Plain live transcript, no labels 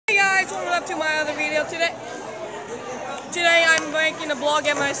guys, welcome up to my other video today. Today I'm making a vlog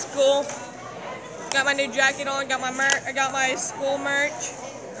at my school. Got my new jacket on, got my merch, I got my school merch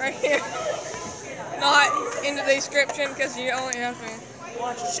right here. Not in the description because you only have to.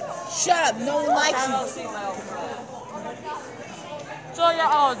 Shut up, no one likes you. So yeah,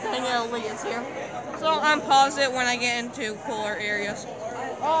 oh Danielle Lee is here. So I'm pause it when I get into cooler areas.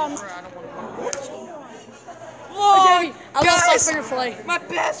 I love guys, finger fillet. my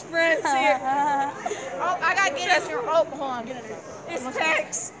best friend's here. Oh, I gotta get it here. Oh, hold on. It's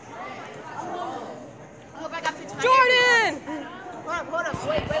Tex. I hope I got 15. Jordan! Hold up.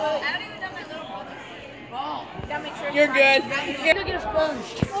 Wait. I don't even know my little brother. Oh, gotta make sure. You're good. Go get a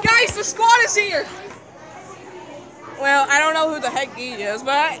sponge. Guys, the squad is here. Well, I don't know who the heck he is,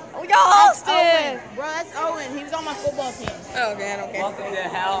 but we got Austin. Bro, that's Owen. He was on my football team. Oh, okay, I don't care. Welcome to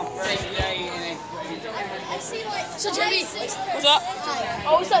hell. So, Jimmy. What's up?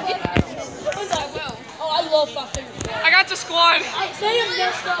 Oh, what's up, What's up, Will? Oh, I love five finger fillet. I got the squad. Isaiah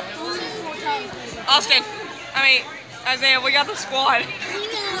messed up 3-4 times. Austin. Isaiah, we got the squad.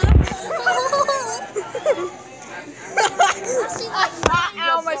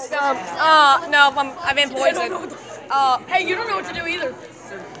 Ow, my stomach. No, I've been poisoned. Hey, you don't know what to do either.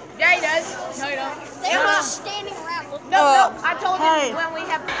 Yeah, he does. No, you don't. They were just standing around looking. No. I told Hey. you when we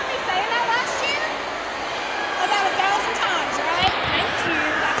have. Me saying that last year about 1,000 times, right? Thank you.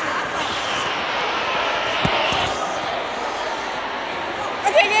 That's what I thought.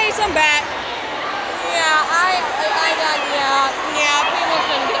 Okay, guys, I'm back. Yeah, people's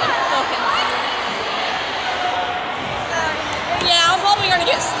been getting fucking. Yeah, I'm probably gonna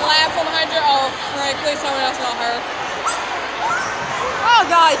get slapped from behind you. Oh, frankly, someone else got hurt. Oh,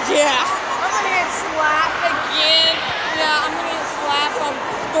 God, yeah. I'm gonna get slapped again. Yeah, I'm gonna get slapped from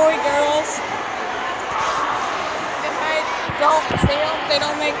 3 girls. If I don't see them, they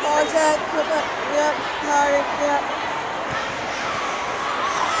don't make contact. Yep, sorry, yep.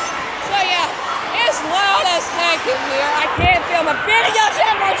 So, yeah, it's loud as heck in here. I can't film a video,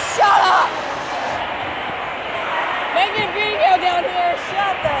 everyone shut up! Making a video down here,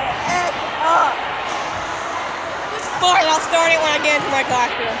 shut the heck up! Fine, I'll start it when I get into my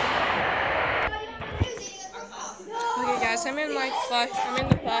classroom. Okay, guys, I'm in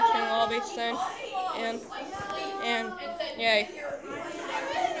the classroom lobby soon, and yay.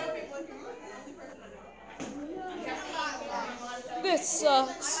 This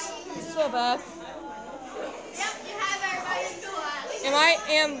sucks so bad. And I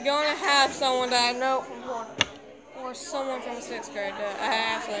am gonna have someone that I know from or someone from 6th grade that I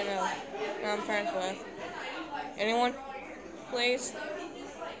actually know that I'm friends with. Anyone? Please?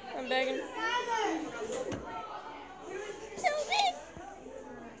 I'm begging.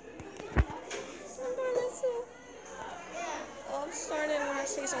 I'll start it when I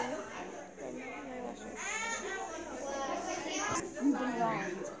see someone.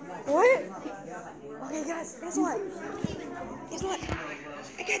 What? Okay, guys, guess what?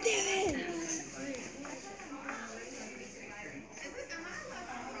 I got this in.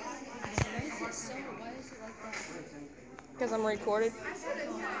 Because I'm recorded.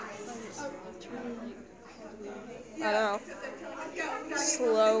 I don't know.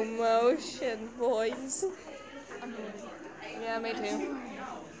 Slow motion, boys. Yeah, me too.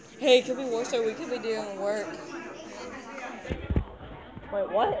 Hey, it could be worse though. We could be doing work. Wait,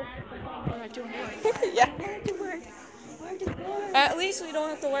 what? We're not doing work. Yeah. At least we don't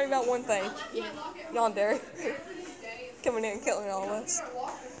have to worry about one thing. Yeah. Yawn Derek. Coming in and killing all of us.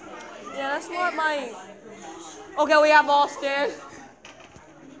 Yeah, that's not my... Okay, we have Austin.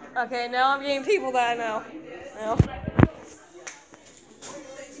 Okay, now I'm getting people that I know.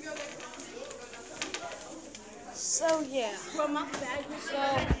 So, yeah. From my bag,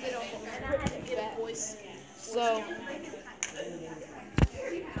 So,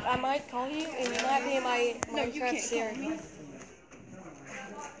 I might call you, and you might be in my Minecraft series.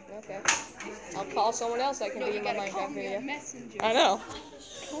 Okay. I'll call someone else that can be in my Minecraft video. I know.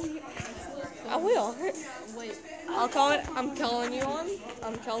 I will. Wait. I'll call it. I'm calling you on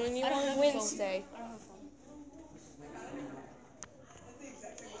Wednesday.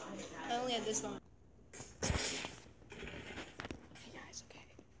 I only had this one. Hey guys, okay.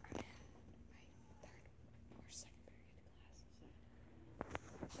 I'm in my 3rd or 2nd period class.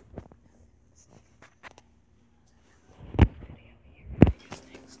 Video here.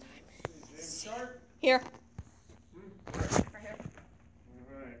 Next time. Here.